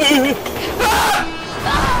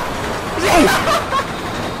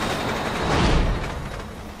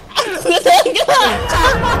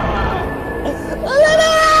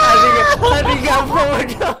 Ada kapok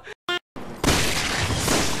bodoh.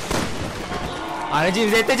 Jim,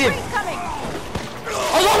 Zeta Jim.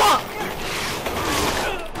 Allah.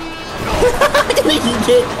 Kena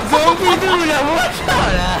gigit. Zombie tu dah bodoh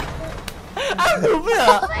lah. Aku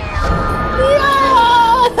pula.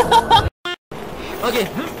 Okey.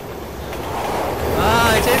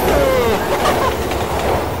 Macam tu.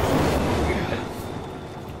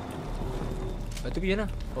 Lepas tu pergi mana?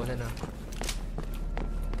 Oh, sana.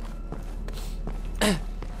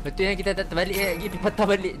 Betul yang kita tak terbalik kita patah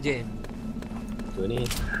balik je. Tu ni.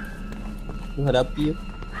 Tu hadapi tu.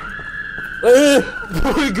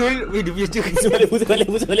 Gol. Weh, dia punya curi. Musuh balik.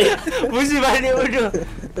 Musuh balik bodoh.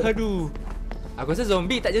 Aduh. Aku rasa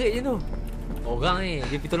zombie tak jerit je tu. Orang ni,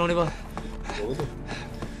 dia pergi tolong dia apa? Oh tu.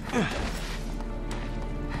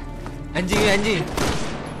 Anjing.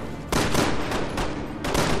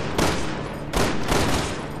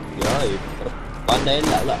 Ya, pandai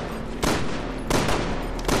elak pula.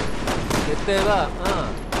 Kereta pak.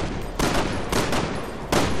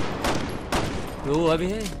 Habis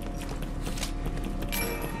ni.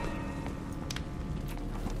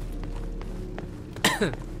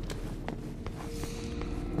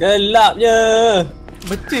 Gelapnya.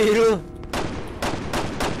 Betul tu.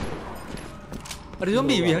 Ada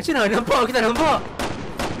zombie weh. Macam mana nampak? Kita tak nampak.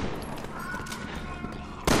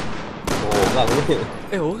 Oh, orang ni.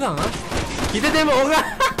 Orang ah. Kita tembak orang.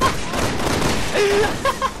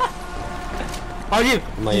 Jim.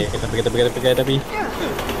 Mai kita tapi.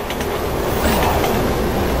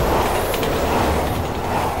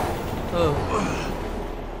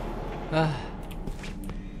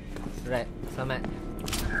 Right, selamat.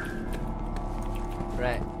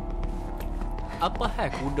 Right. Apa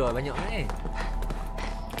hal kuda banyak ni?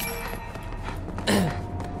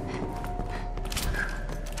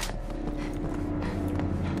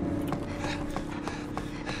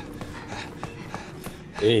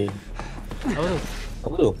 Apa tu?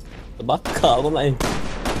 Apa tu? Terbakar apa pula ni?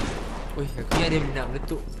 Wih, aku ingat dia nak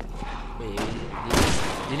meletup. Weh,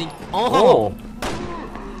 dia ni.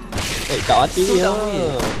 Tak mati dia.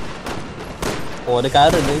 Oh, ada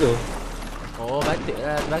current ni tu. Oh, batik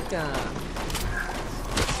lah terbakar.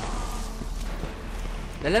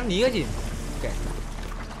 Dalam ni ke Jim? Bukan.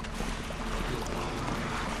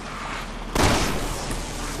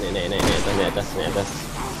 Ni atas.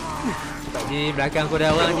 Cepat Jim, belakang kau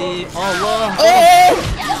ada orang Jim. Allah.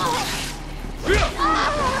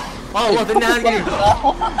 Allah, tenang je.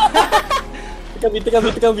 Tekan B.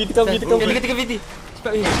 Tekan BT.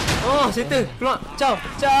 Cepat weh. Oh, settle. Keluar. Ciao.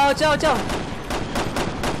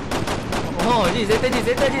 Ji, settle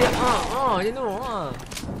je. Macam tu.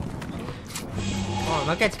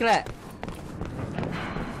 Makan coklat.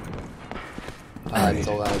 Ada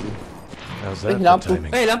seorang lagi. How's that for lampu.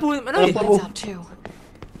 timing? Lampu mana ni? Lights out too.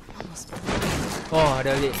 Ada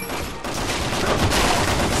balik.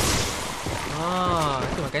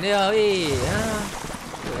 Tu makan dia weh.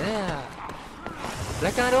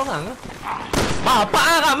 Belakang ada orang ke? Bapak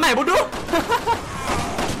lah ramai bodoh.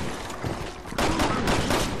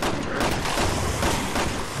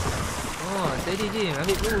 Steady Jim,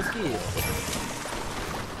 ambil dulu sikit.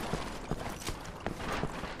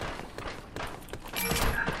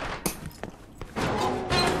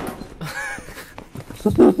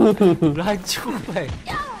 Laju kan.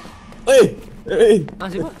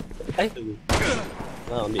 Siapa?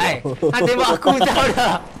 Ambil. Tembak aku tahu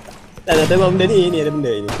dah. Tak tembak benda ni ada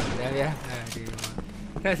benda ni. Dah.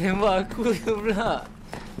 Nak tembak aku pula.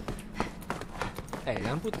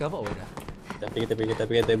 Lampu terkabak apa dah?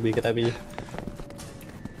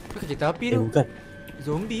 Kereta api tu. Bukan.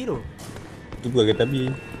 Zombie tu. Tu bukan kereta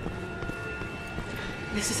api.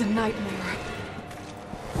 This is a nightmare.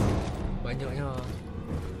 Banyaknya.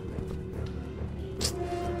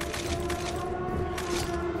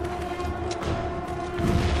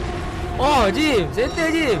 Oh, Jim,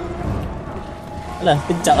 settle Jim. Alah,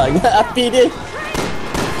 kejap lah ingat api dia.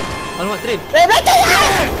 Alamak, train. Belakang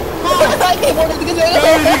lah! Lagi bodoh terkejut.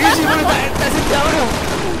 Dia kecil pun tak sedap tu.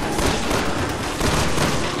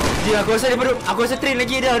 Jim, aku rasa train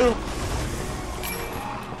lagi dah tu.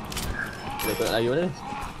 Dia tak layu dah.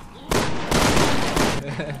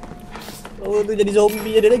 Oh, tu jadi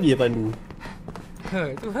zombie ada lagi apa tu?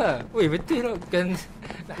 Tu ha. Oi, betul tu. Bukan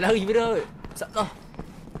nak lari pada Sabtah.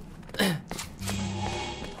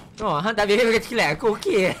 Oh, hang tak biar pakai kilat. Aku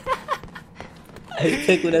okey.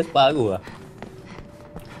 Aku dah separuh lah.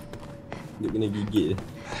 Dia kena gigit.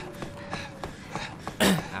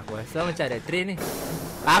 Aku rasa macam ada train ni.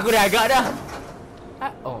 Aku dah agak dah.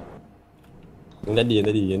 Oh. Yang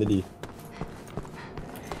tadi.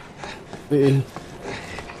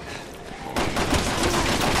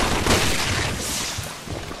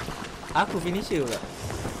 Aku finisher pula.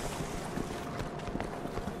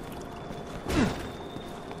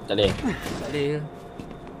 Tak boleh. Tak boleh.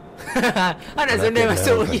 Anak zona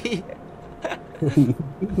masuk lagi.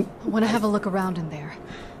 Want to have a look around in there.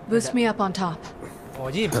 Boost me up on top.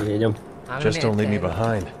 Oh, Jim. Okay, jom. Just don't leave me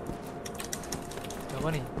behind. Apa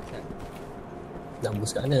ni? Nak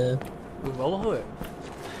boost kat mana? Bawah kot.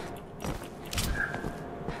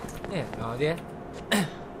 Oh dia.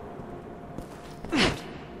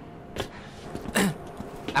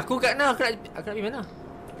 Aku kat mana? Aku nak pergi mana?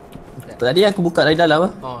 Tadi aku buka dari dalam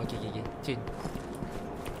lah. Oh, okey. Cun.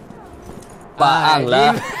 Paang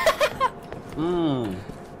lah.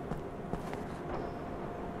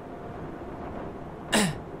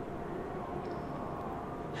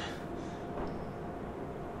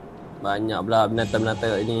 Banyak pula binatang-binatang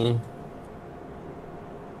kat ni.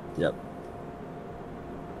 Sekejap.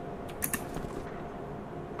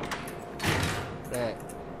 Right.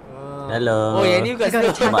 Hello. Oh, yang ni bukan I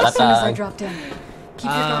got slow. attacked as soon as I dropped in. Keep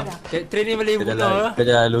your guard up. Train ni boleh bunuh lah.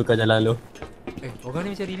 Kau jalan dulu. Orang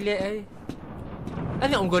ni macam relax ni.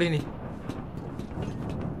 Tengok muka dia ni.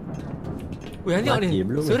 Weh, tengok ni.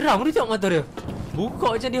 Seram tu tengok mata dia.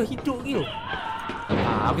 Buka macam dia hidup gitu.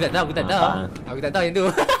 Aku tak tahu. Aku tak tahu yang tu.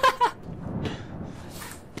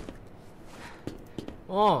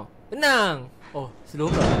 Oh, tenang. Oh,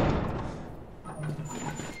 slow pula.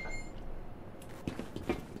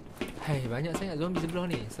 Hai, banyak sangat zombie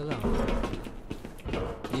sebelah ni. Seram.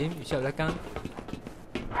 Jim, shot belakang.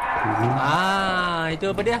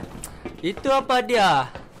 Itu apa dia? Itu apa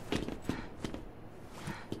dia?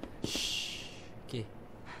 Okay.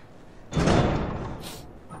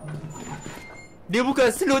 Dia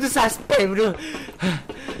bukan slow tu suspend bro.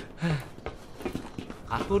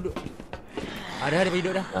 Aku ada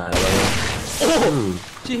hidup dah. Oh,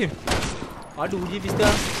 Jim. Aduh, Jim pistol.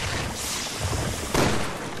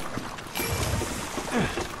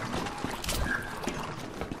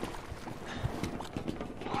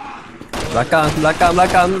 Belakang.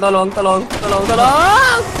 Tolong.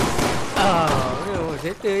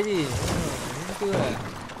 Settle je. Itu lah.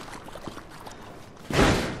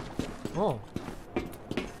 Oh.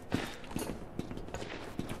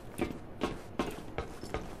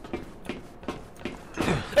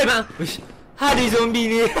 Mak. Ada zombie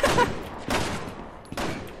ni.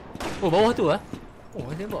 Oh, bawah tu ah. Oh,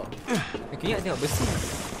 tembak. Aku ingat tengok besi.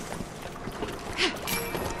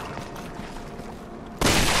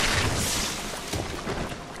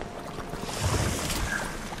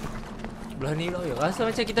 Belah ni pula. Rasa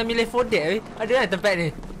macam kita milih for dead. Ada kan tempat ni?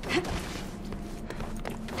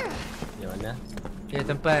 Yang mana? Ya,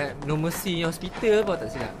 tempat No Mercy hospital apa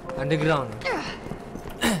tak silap. Underground.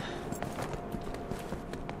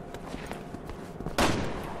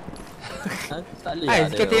 Tak boleh Hai,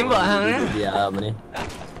 suka tembak hang ni. Diam ni.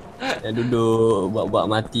 Yang duduk buat-buat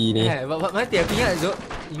mati ni. Buat-buat mati aku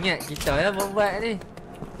ingat kita lah buat-buat ni.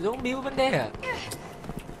 Zombie pun pandai tak?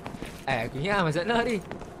 Aku ingat masalah ni.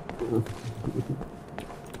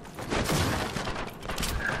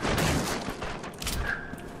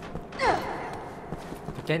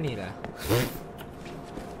 Macam ni lah.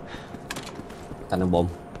 Tanam bom.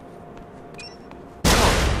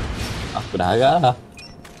 Aku dah agak lah.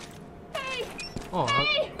 Oh,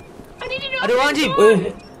 ada orang Jim.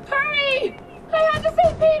 Hurry! I have to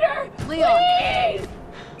save Peter! Leon!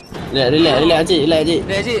 Relax cik.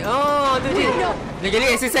 Oh, tu cik.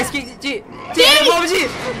 Lagi exercise sikit cik. Cik ada bom cik.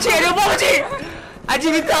 Cik ada bom cik. Haji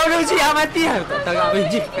minta tolong cik. Mati lah. Tak apa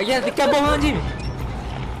Jim. Kaki tekan bom lah Jim.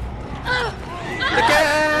 Tekan.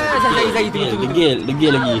 Lagi tunggu.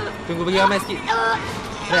 Degil lagi. Tunggu bagi ramai sikit.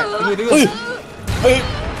 Tunggu.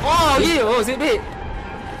 Oh, lagi. Oh, sebab.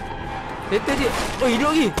 Betul je. Oh,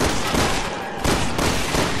 hidup lagi.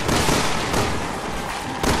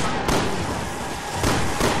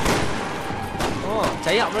 Oh,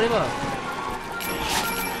 cayak pula dia.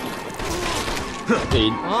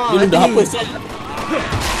 Dia dah apa sial?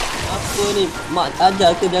 Apa ni? Mak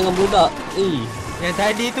ajar ke jangan budak? Yang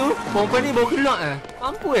tadi tu, perempuan ni baru keluar ah.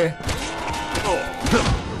 Mampu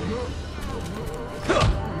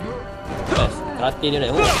Karate dia nak.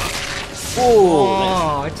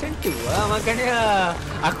 Oh, macam tu lah makan dia.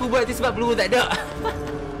 Aku buat tu sebab peluru tak ada.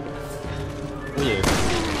 Oh ya.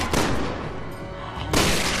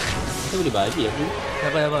 Kita boleh bagi aku.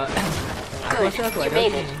 Sabar. Good, you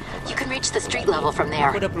made it. You can reach the street level from there.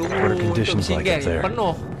 Aku dah peluru What are conditions untuk like up there?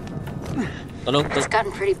 penuh. Tolong. It's gotten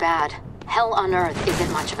pretty bad. Hell on Earth isn't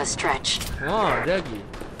much of a stretch. Oh, ada lagi.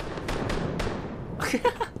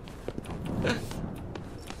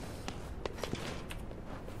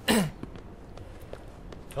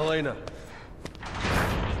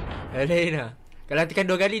 Elena. Kalau tekan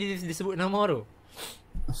 2 kali dia disebut nama tu.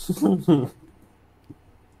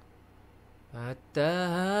 Mata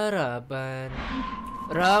harapan.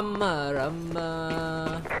 Rama.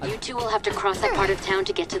 You two will have to cross that part of town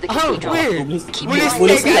to get to the cathedral. Keep Boleh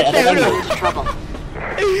your eyes stay kat atas dulu. into trouble.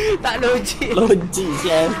 Tak logik. Logik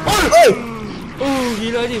sial. Oh,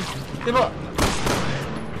 gila je. Tembak.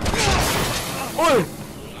 Oi.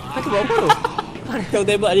 Aku buat apa tu? Kau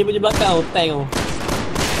tembak dia punya belakang tank tu.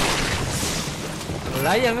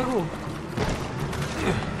 Layang aku.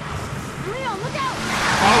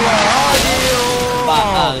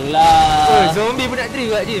 Banglah. Oh, zombie pun nak trip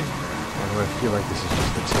kat Jim. Why do I feel like this is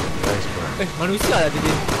just the tip of the iceberg? Manusia lah tu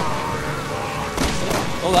Jim.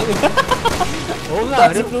 Orang ke? Orang Tak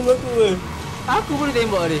dia. sebelum aku ke? Aku boleh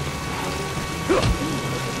tembak dia.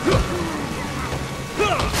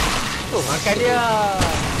 Oh, makan dia.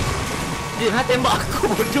 Jim, tembak aku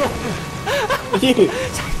bodoh.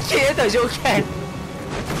 Sakit tau jokan.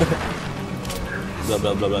 Bla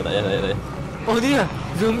tak payah. Oh dia,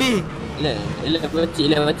 zombie. Elak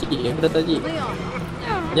pakcik. Aku dah tahu cik.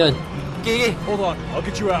 Jom. Okay. Hold on, I'll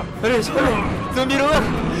get you out. Cepat. Zombie orang.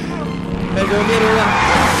 Zombie orang.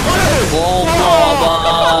 Oh,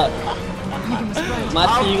 abang.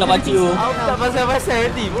 Mati kau pakcik tu. Aku tak pasal-pasal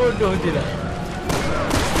nanti. Bodoh je lah.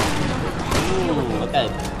 Makan.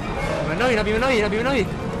 Nabi Manawi.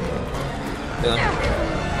 Tengok.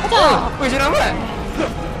 Apa je nak buat?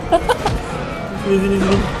 Sini.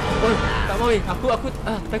 Oh, tak mau aku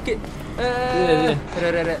sakit.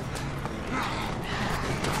 Red.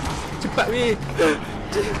 Cepat weh.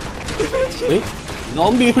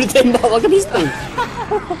 Zombie boleh tembak pakai pistol.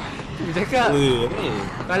 Dia cakap.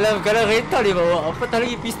 Kalau kereta dia bawa, apa tak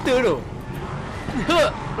lagi pistol tu.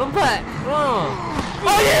 Lompat. Oh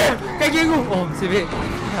yeah, kaki aku. Oh, sibuk.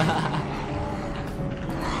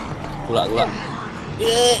 Kulak.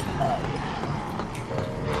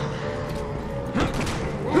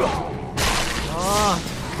 Oh,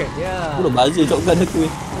 kan dia. Aku dah buzzer shotgun aku ni.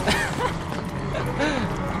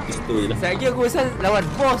 Pistol je lah. Lagi aku rasa lawan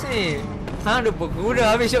bos ni. Dia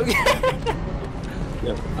berguna habis shotgun.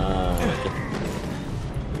 Yep. Okay.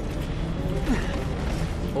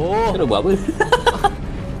 Oh, Kau dah buat apa?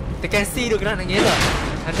 tekan C tu kena nak ngelak.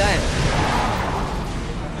 Ada kan?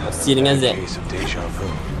 C dengan Z. Case of deja vu.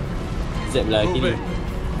 Z belah kiri.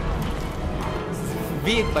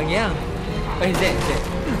 V panggil yang. Z.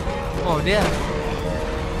 Oh, dia.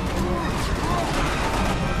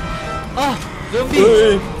 Zombie.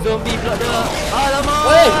 Zombie pula dah. Alamak.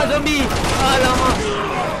 Zombie. Alamak.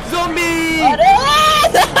 Zombie.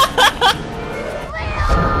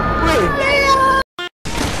 Weh.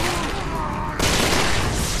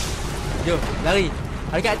 Jom, lari.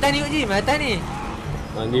 Ada kat atas ni kot Jim, atas ni.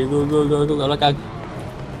 Dia go kat belakang.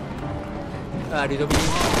 Dia zombie.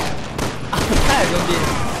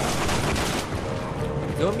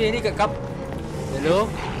 Zombie ni kat kap. Hello.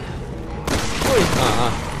 Oi.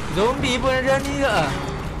 Zombie pun ada ni ke?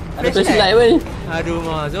 Ada flashlight pun. Aduh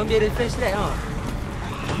mah, zombie ada flashlight ah.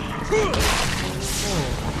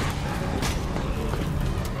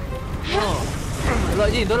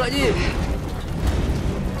 Tolak Jim.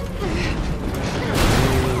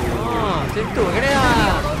 Macam tu kan dia.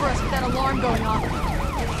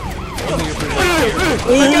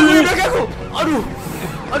 Dekat aku. Aduh.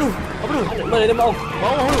 Apa tu? Mana dia mau?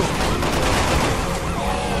 Bawah tu.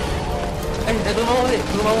 Dah turun bawah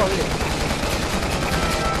balik.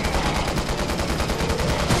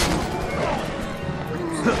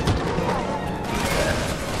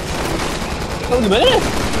 Kau di mana?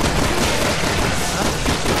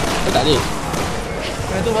 Kau tak ni?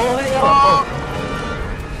 Dah turun bawah balik kau.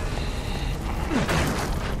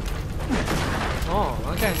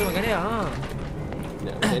 tu makan dia.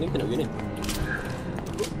 Ni kena pergi ni.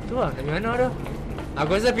 Tu lah, dari mana tu? Aku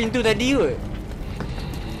rasa pintu tadi kot.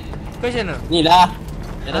 Kau macam mana? Ni lah.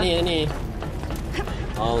 Yang ni.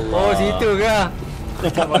 Allah. Oh, situ ke?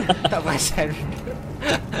 Tak perasan.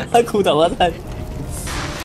 Aku tak perasan.